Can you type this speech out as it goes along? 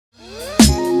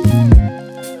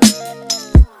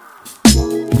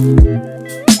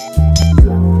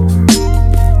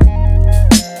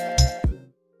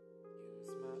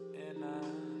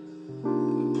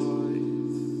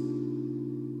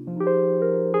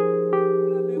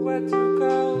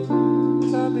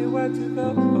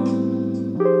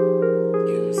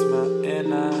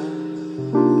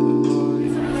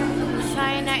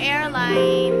China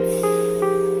Airlines.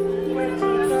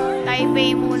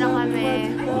 Taipei muna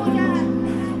kami.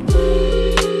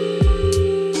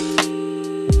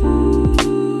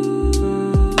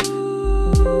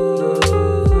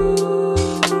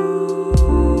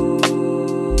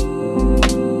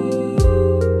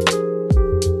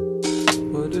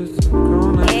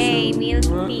 Hey, milk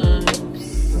tips.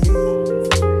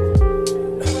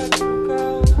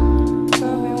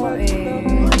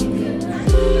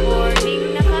 Boarding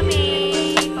na kami.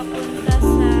 Papunta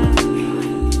sa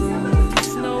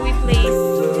snowy place.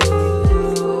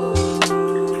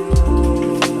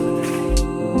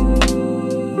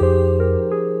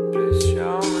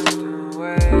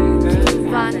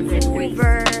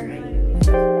 Vancouver.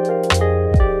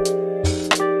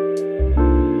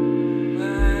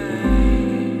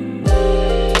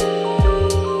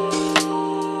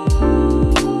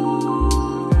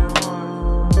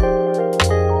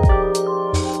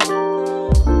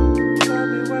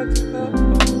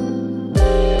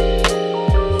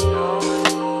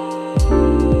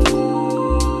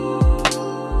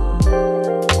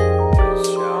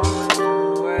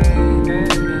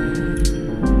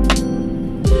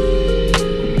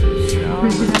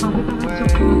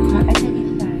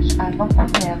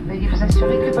 Veuillez vous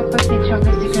assurer que votre ceinture de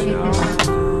sécurité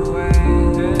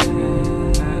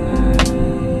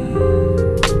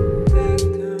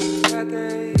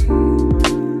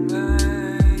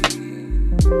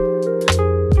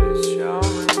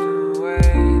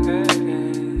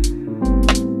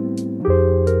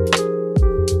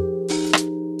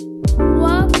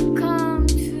Welcome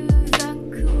to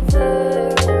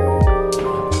Vancouver.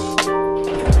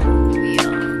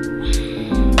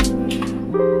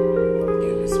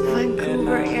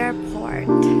 Vancouver Airport.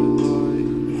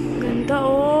 Ganda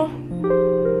oh.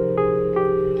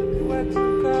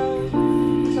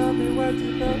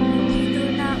 Dito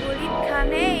na ulit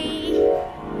kami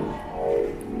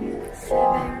sa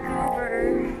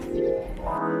Vancouver.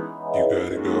 You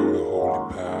gotta go the holy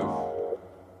path.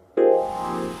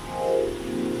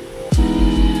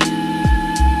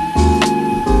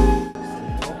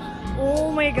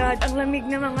 Oh my God, ang lamig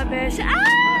na mga besh.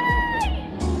 Ay!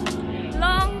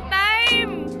 Long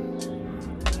time!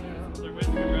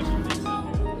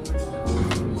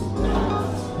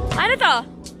 Ano to?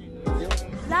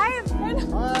 Live?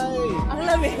 Hi! Ang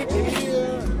lamig. We're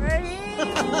here! We're here!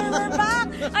 We're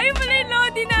back! Ayun pala yung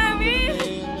lodi namin!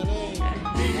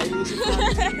 Ayusin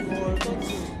natin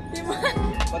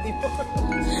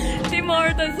Tim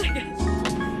Hortons.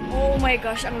 Oh my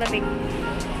gosh, ang lamig.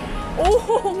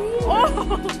 Oh! Oh!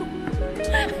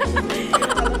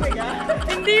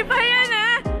 Hindi pa yan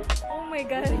ah! Oh my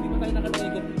God. Hindi mo tayo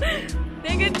nakatalikod.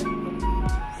 Tingin.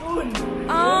 Soon!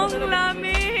 Ang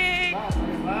lamig!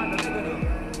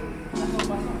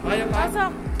 Kaya pa?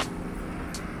 Pasok!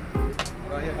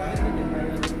 Kaya pa?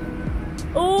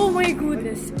 Oh my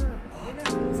goodness!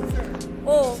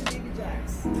 Oh!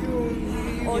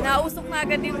 Oh, nausok na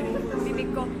agad yung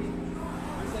bibig ko.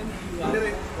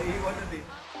 Naiiwan na din.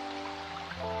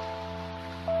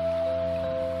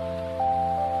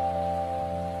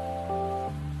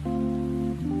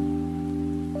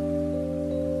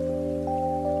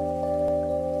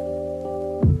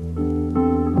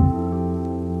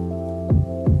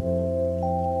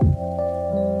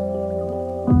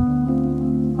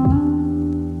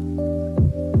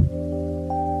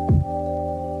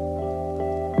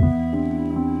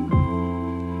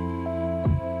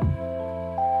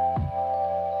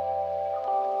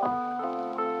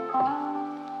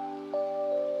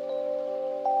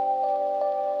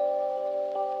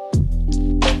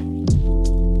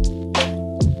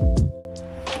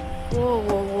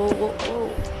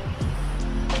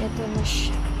 Ito na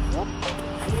siya.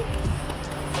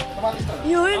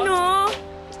 Yun o!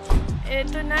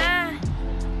 Ito na.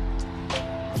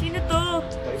 Sino to?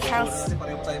 Charles.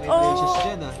 Oh!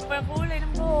 Super kulay ng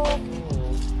buhok.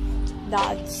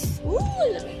 Dodge. Ooh!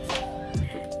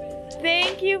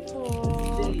 Thank you po.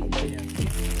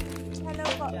 Hello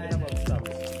po. Thank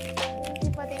you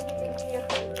po. Thank you.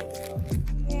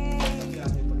 Yay!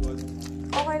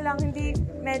 Okay lang. Hindi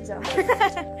medyo.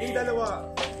 Yung dalawa.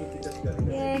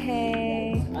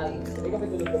 Yay!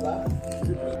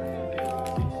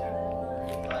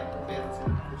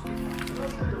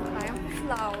 Tayong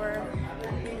flower.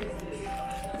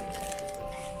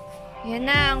 Yan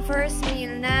na ang first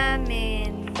meal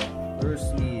namin.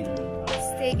 First meal.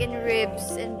 Steak and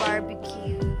ribs and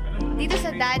barbecue. Dito sa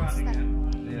dad's na.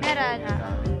 Meron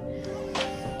na.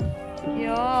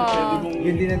 Yo.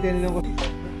 Yun din ang tinanong ko.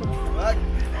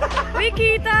 Uy,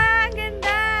 kita! Ang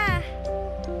ganda!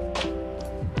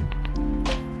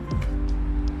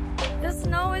 The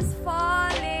snow is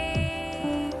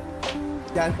falling!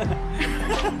 Yan.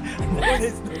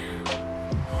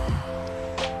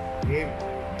 Game.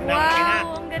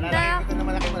 Wow! Ang ganda!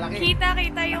 Malaki. Kita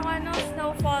yung ano,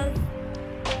 snowfall.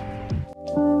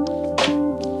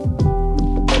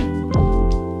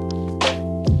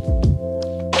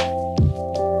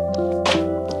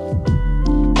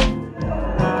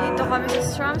 Dito kami sa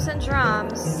Strums and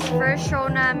Drums. First show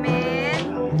namin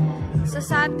sa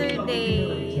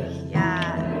Saturday.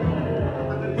 Yan.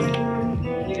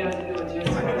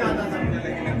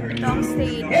 Ito ang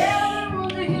stage.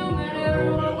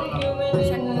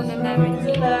 Check muna namin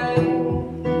sila.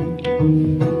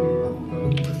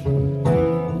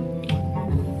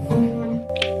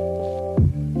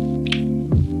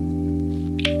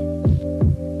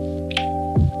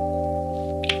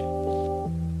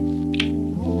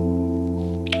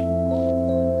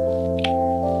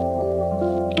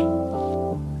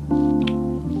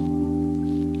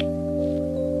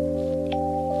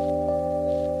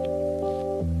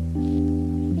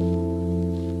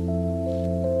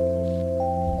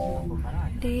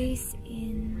 Days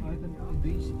in.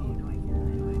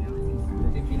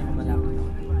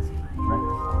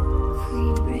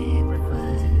 Free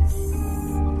breakfast.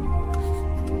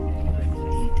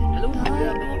 Dito na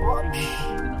tayo.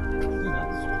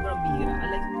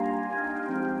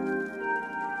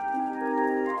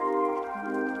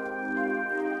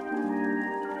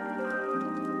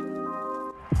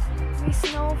 May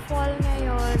snowfall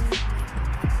ngayon.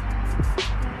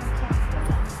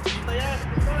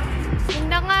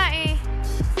 Ganda nga eh.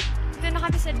 Ito na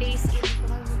kami sa Days Inn.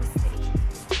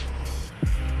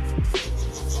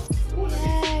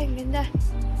 Yay! Ang ganda.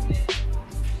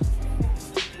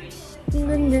 Ang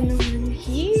ganda naman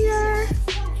here.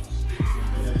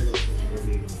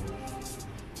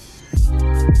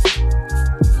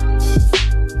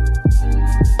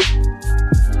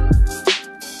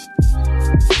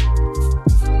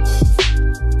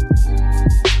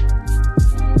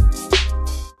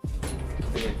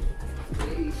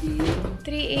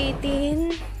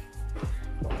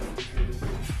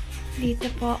 Dito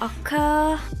po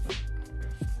ako.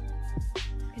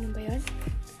 Ganun ba yun?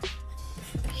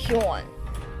 Yun.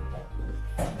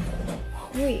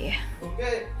 Uy.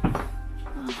 Okay.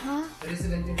 Aha.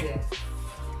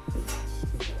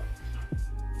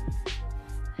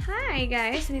 Hi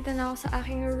guys! Dito na ako sa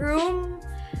aking room.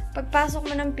 Pagpasok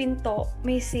mo ng pinto,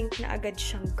 may sink na agad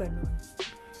siyang ganun.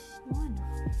 Ano?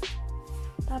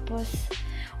 Tapos,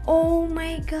 oh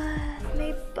my God!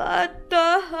 May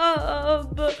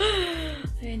bathtub!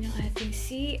 Ayan yung ating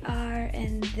CR.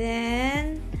 And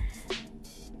then,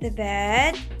 the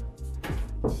bed.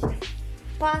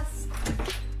 Pas.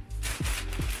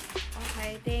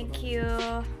 Okay, thank you.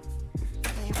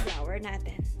 Ayan yung flower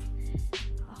natin.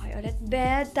 Okay, ulit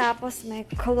bed. Tapos, may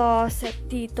closet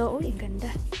dito. Uy,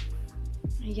 ganda.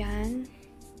 Ayan.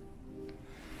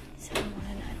 Saan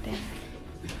muna natin?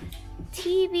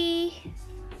 TV.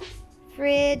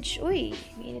 Fridge. Uy,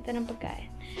 may inita ng pagkain.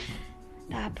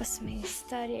 Tapos may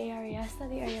study area.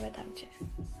 Study area ba tawag dyan?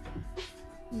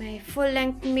 May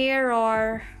full-length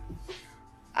mirror.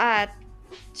 At,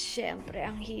 syempre,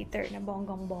 ang heater na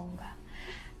bonggang-bongga.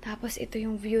 Tapos, ito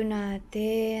yung view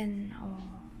natin. Oh.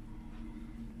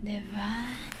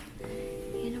 Diba?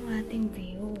 Yan ang ating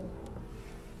view.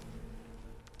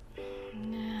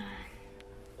 Yan.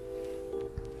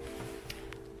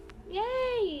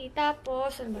 Yay!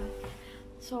 Tapos, ano ba?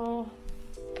 So,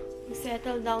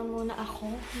 settle down muna ako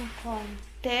ng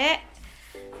konti.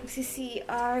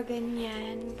 Magsi-CR,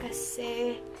 ganyan.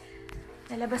 Kasi,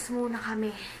 lalabas muna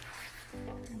kami.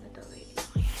 Ano ba ito? Wait.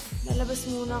 Lalabas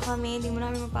muna kami. Hindi mo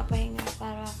namin mapapahinga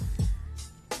para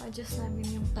adjust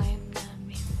namin yung time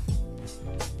namin.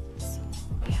 So,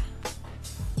 yeah.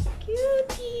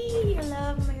 Cutie! I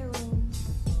love my room.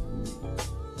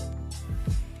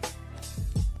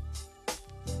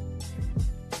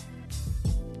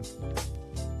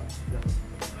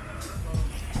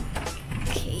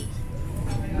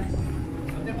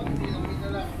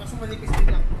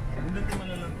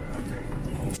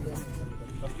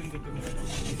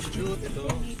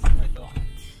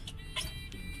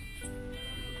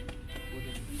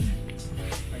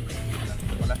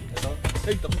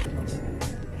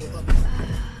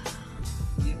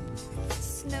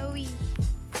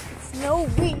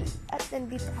 Snowy! At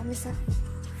nandito kami sa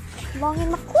Longin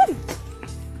Makul!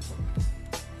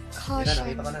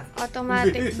 Caution.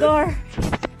 Automatic door.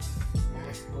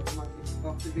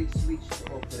 Activate switch to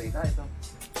operate. Ito.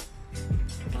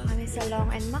 Kami sa Long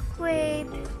and McQuaid.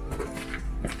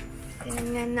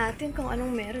 Tingnan natin kung anong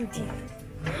meron dito.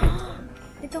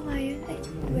 Ito nga yun. Ay,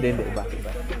 Hindi, iba.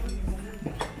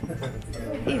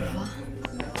 Iba.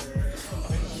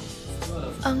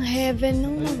 Ang heaven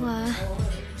ng mga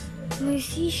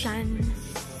musicians.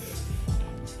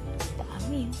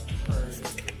 Dami.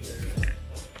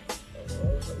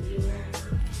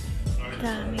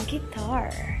 Daming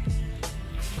guitar.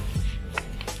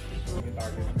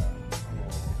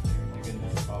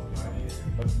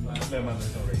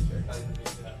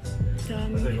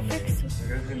 Daming effects.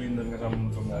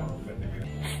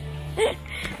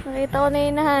 Nakita ko na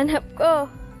yung nahanap ko.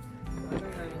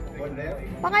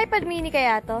 Pang iPad mini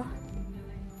kaya to?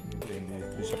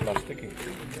 Hindi sa plastic eh.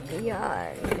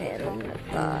 Ayan, meron na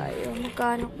tayo.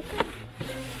 Magkano ko to?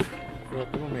 Kaya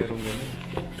ito meron ganun.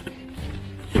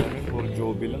 Sana for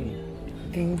Joby lang.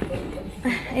 Ting.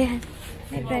 Ayan,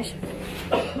 may presyo.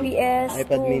 PS2.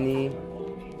 iPad mini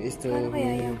is to... Kano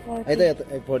kaya yung 40? Ito,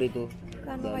 42.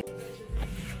 Kano kaya?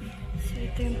 So,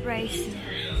 ito yung price niya.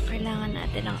 Kailangan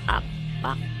natin ng app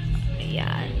pack.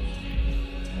 Ayan.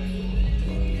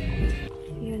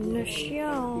 Yun na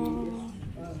siya.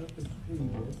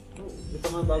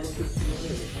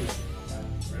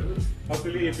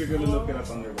 Actually, if you're gonna look it up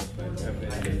on their website, they have the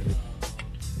information.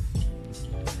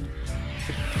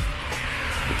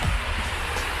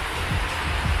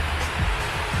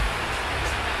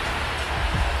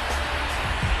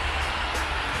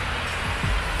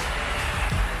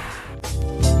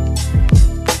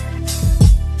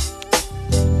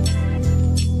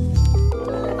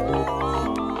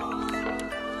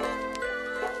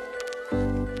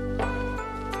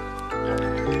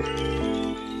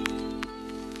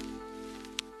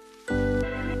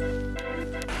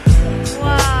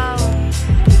 Wow!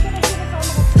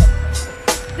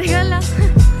 Teka lang.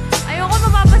 Ayoko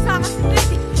mababasa kasi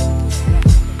ito eh.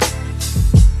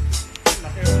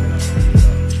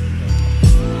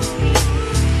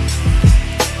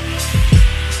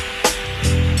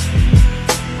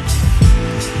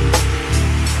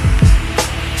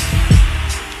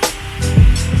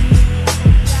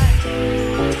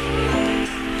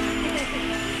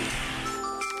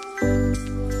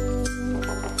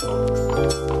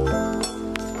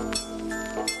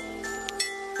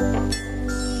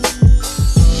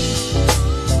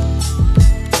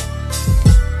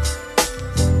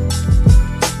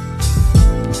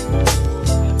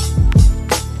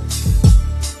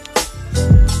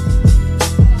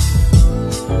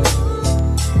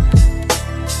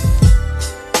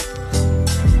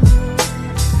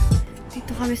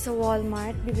 Dito kami sa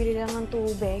Walmart. Bibili lang ng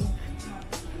tubig.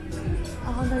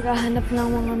 Ako naghahanap ng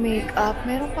mga makeup.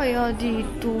 Meron kaya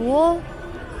dito?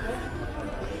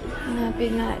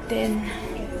 Hanapin natin.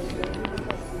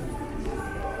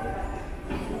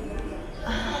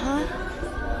 Aha.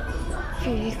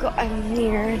 Feeling ko I'm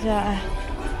near the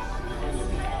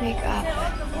makeup.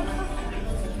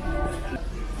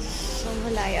 So,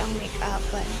 malaya ang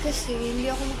makeupan. Kasi hindi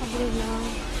ako makabili ng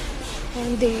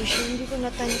foundation. Hindi ko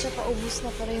natansya. Paubos na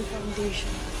para yung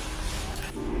foundation.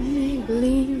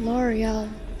 Maybelline, L'Oreal.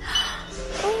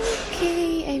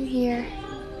 Okay, I'm here.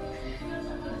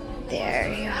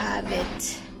 There you have it.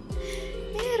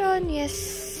 Meron, yes.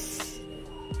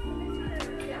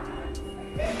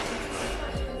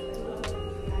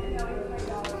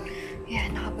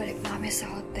 Yan, nakabalik na kami sa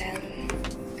hotel.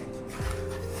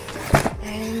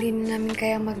 Dahil hindi na namin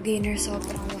kaya mag-dinner,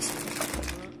 sobrang wasak.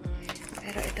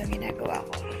 Pero ito ang ginagawa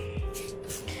ko.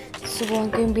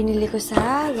 Subukan ko yung binili ko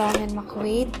sa Long and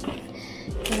McQuaid.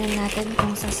 Tingnan natin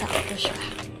kung sasakto siya.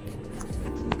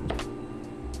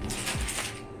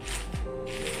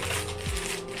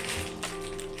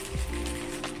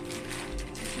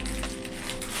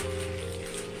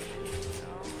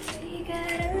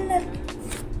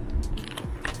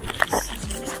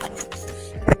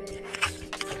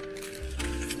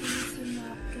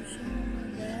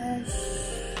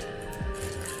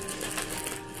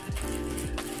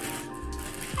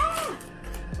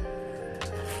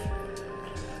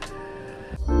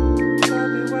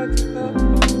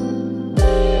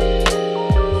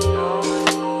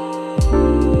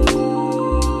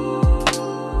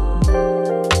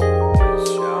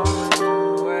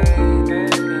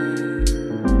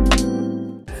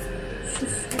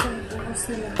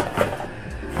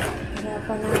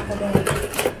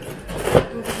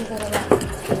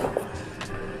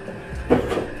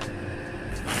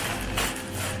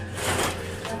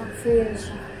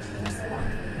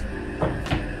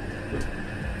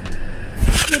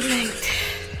 Good night.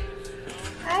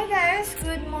 Hi guys!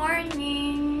 Good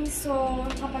morning! So,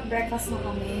 nakapag-breakfast na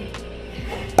kami.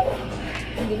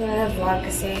 Hindi ko na vlog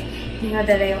kasi hindi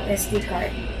nadala yung SD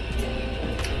card.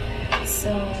 So,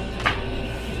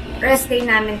 rest day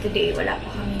namin today. Wala pa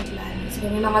kami plan. So,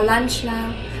 may mga lunch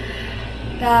lang.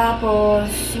 Tapos,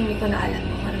 hindi ko na alam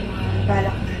kung ano mga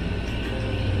balak na.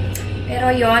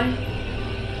 Pero yon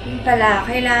yun pala,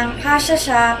 kailangan, kasya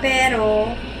siya,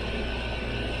 pero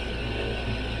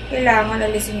kailangan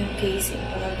alisin yung casing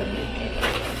para gamitin.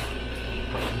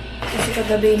 Kasi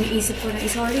kagabi iniisip ko na,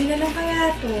 sorry na lang kaya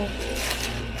to.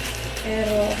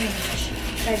 Pero, okay na siya.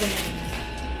 Pwede na.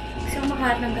 Kasi kung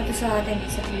makahat ng gato sa atin,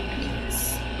 sa Pilipinas.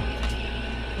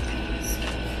 So,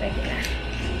 pwede na.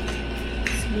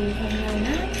 Subukan na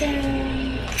natin.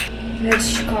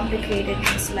 Let's complicate it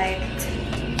and slide it.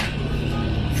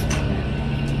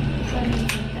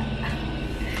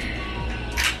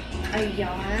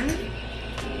 Ayan.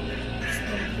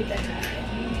 Kita natin.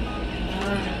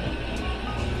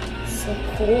 So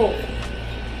cool.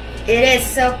 It is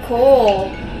so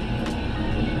cool.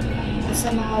 Sa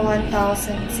mga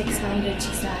 1,600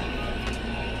 siya sa akin.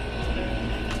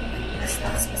 Mas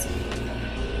pa siya.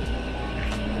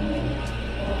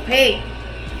 Okay.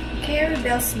 Carry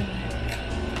bells naman.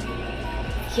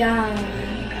 Yan.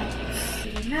 Tapos,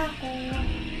 yun na ako.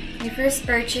 My first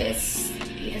purchase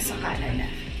dito sa Canada.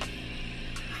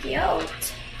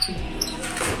 Cute!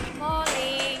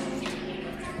 Malling!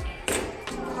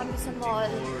 Kami sa mall.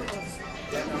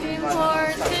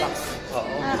 Important!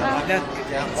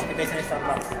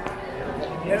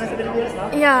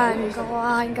 Yan,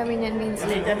 kakuhain kami niyan minsan.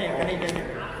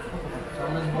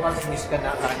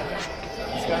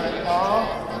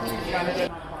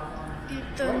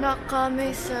 Dito na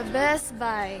kami sa Best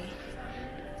Buy.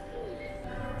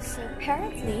 So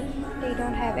apparently, they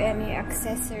don't have any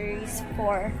accessories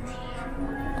for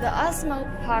the Osmo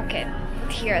Pocket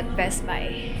here at Best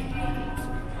Buy.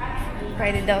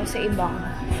 Pwede daw sa ibang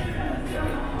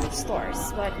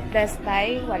stores, but Best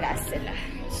Buy, wala sila.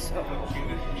 So,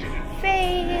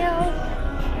 fail!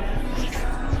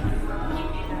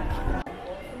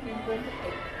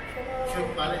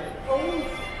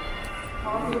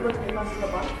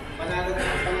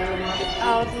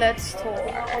 Outlet store.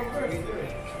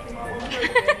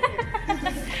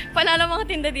 Panalo mga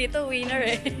tinda dito, winner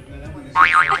eh.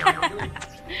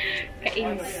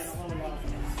 Kainis.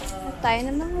 Tayo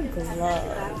ng mga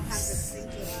gloves.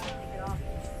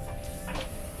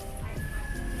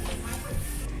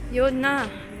 Yun na.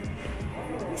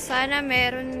 Sana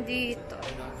meron dito.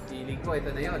 Feeling ko,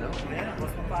 ito na yun, no?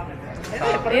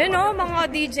 Ayun o, mga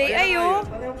DJ ayo.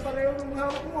 Pareho ng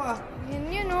hawak mo, ah.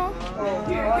 Yun o.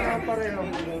 Pareho.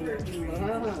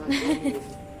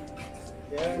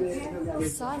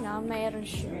 Sana mayroon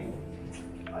siya.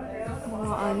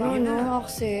 Mga ano, no?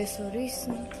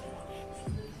 Accessories.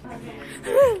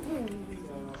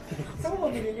 Saan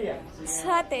mo binili yan?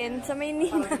 Sa atin, sa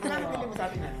Maynila.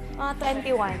 Mga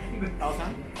 21.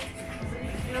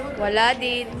 1,000? Wala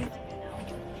din.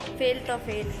 Fail to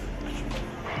fail.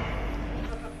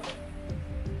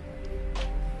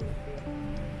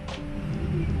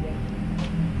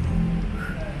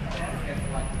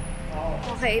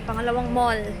 Okay, pangalawang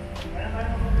mall.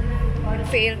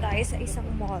 Fail tayo sa isang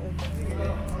mall.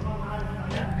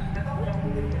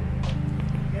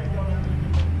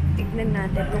 Tignan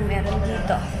natin kung meron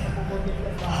dito.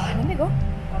 Lamig oh.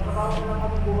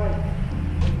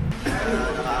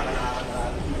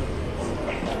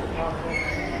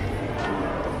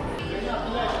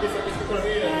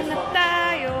 Hanap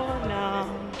tayo ng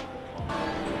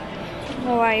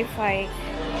Wi-Fi.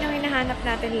 Yun ang hinahanap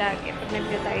natin lagi pag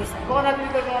nag-view tayo sa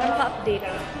update.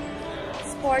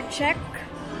 Sport check.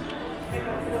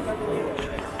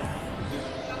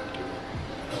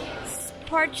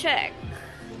 Sport check.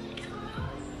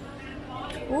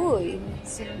 Uy,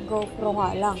 si GoPro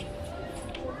nga lang.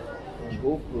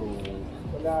 GoPro.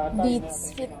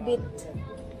 Beats, Fitbit.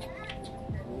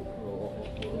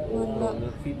 Wala.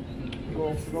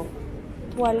 GoPro.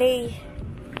 Walay.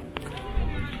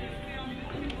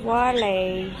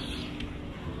 Walay.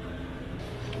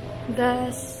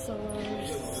 The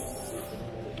source.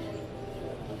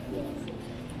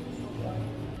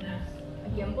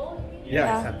 A gimbal?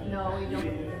 Yeah. No, we don't.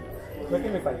 Where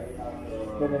can we find it?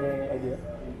 Do you have any idea?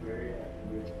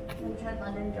 We tried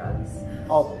London drugs.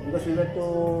 Oh, because we went to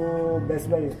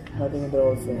Best Buy, nothing in there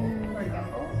also. For a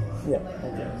gimbal? Yeah,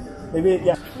 okay. Maybe,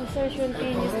 yeah. Research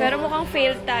continues. Pero mukhang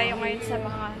fail tayo ngayon sa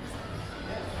mga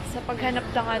sa paghanap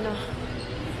ng ano.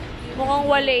 Mukhang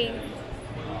walay.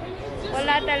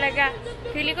 Wala talaga.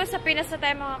 Feeling ko sa Pinas na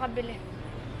tayo makakabili.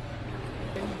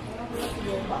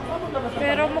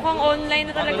 Pero mukhang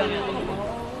online na talaga.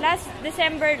 Last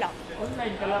December lang.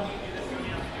 Online ka lang.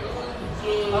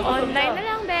 Online na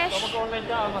lang, besh. Mag-online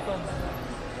ka, Amazon.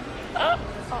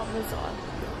 Amazon.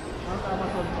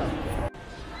 Amazon pa.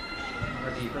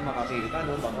 dito makakita,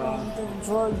 no? Baka...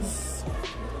 George.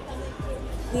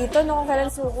 Dito, nung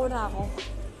kailan suko na ako.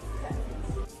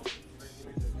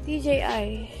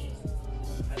 TJI.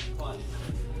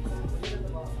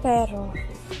 Pero...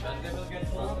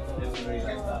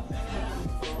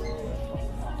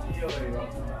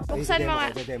 Buksan mo nga.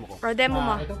 Demo ko. Or demo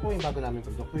mo. Ito po yung bago namin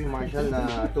produkto, yung Marshall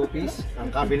na 2-piece, ang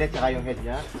cabinet tsaka yung head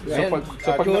niya. So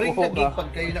pag during nauho the gig, ka, pag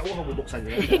kayo nauho, bubuksan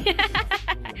niyo.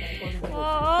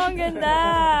 Oo, ang ganda.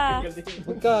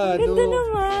 magkano? Ganda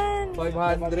naman.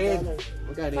 500.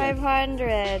 Magkano?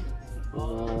 500.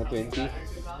 20.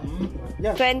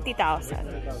 20,000.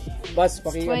 Bas,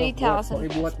 20,000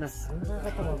 pakibuhat na.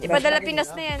 Ipadala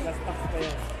Pinas na yan.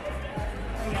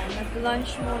 Ayan,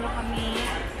 nag-lunch muna kami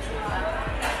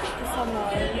sa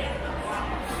mall.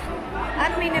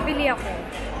 At may nabili ako.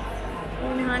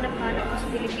 Kung nahanap-hanap ko sa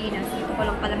Pilipinas, dito ko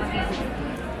lang pala mabili.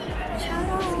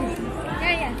 Charo!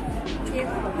 Yan.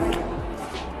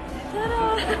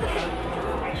 Charo!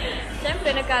 Siyempre,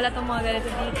 nagkalat ang mga ganito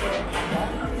dito.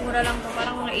 Mura lang to.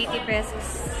 Parang mga 80 pesos.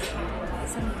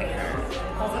 Isang pair.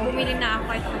 So, bumili na ako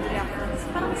kahit mabili ako. Kasi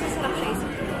parang masasarap siya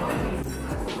isang pair.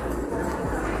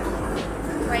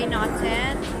 Try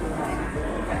natin.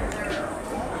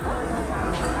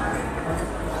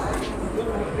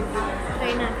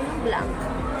 Try natin ang black.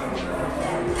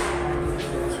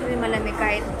 Actually, malamig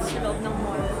kahit sa loob ng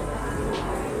mall.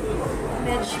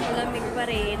 Medyo malamig pa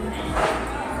rin.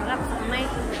 Sarap sa may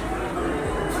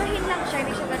mahin lang siya.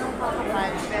 Hindi siya ganun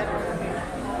kakapal. Pero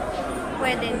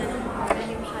pwede na.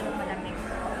 Hindi masyadong malamig.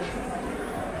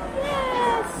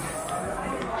 Yes!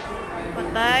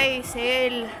 Patay!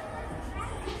 Sale!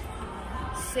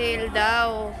 Sale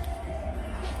daw.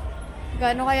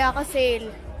 Gano'n kaya ka sale?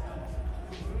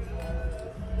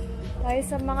 Tayo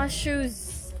sa mga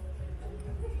shoes.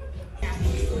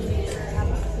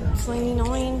 29.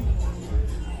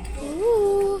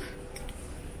 Ooh.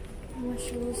 Mga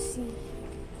shoes.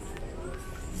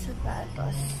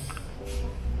 Sapatos.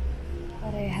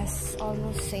 Parehas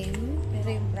almost same.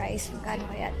 Pero yung price, magkano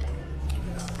kaya ito?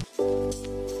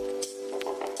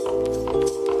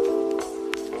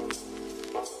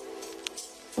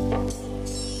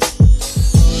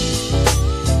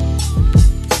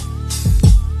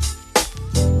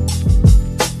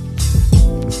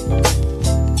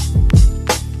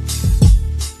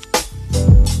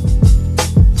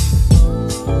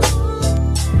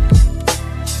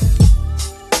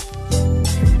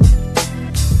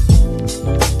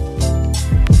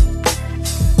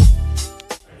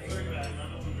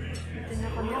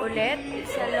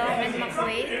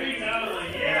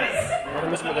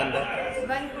 Mas maganda.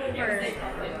 Vancouver.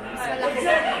 Mas malaki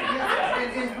sa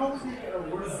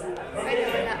pwede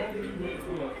wala.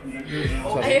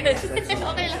 Ayun.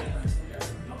 Okay lang.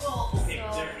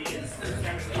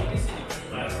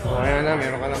 So, ayan na,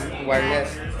 meron ka ng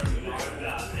wireless.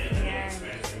 Ayan.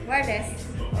 Wireless.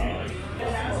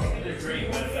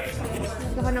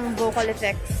 Gusto ko ng vocal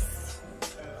effects.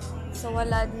 So,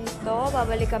 wala dito.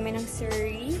 Babalik kami ng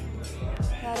Surrey.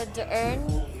 Para to-earn.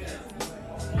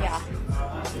 Yeah.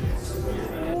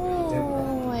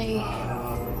 Oh, my.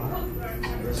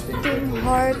 Tim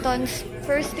Hortons.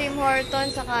 First Tim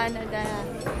Hortons sa Canada.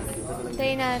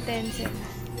 Hintayin natin sila.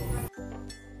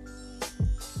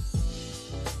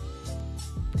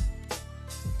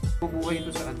 Bubuhay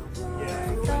ito sa ano?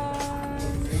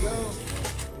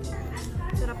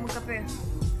 Sarap magkape.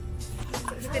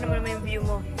 Kasi tinan mo naman yung view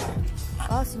mo.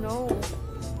 Ah, snow.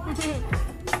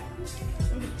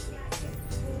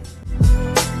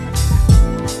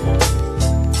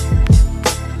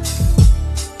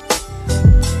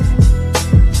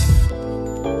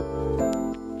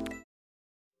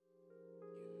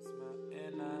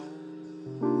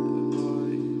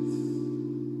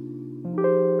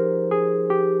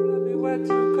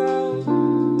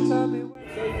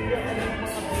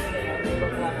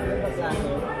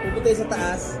 Pupunta sa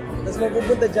taas, tapos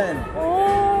mapupunta dyan.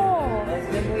 Oh!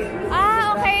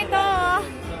 Ah, okay ito.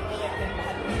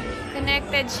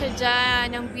 Connected siya dyan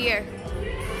ng pier.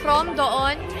 From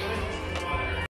doon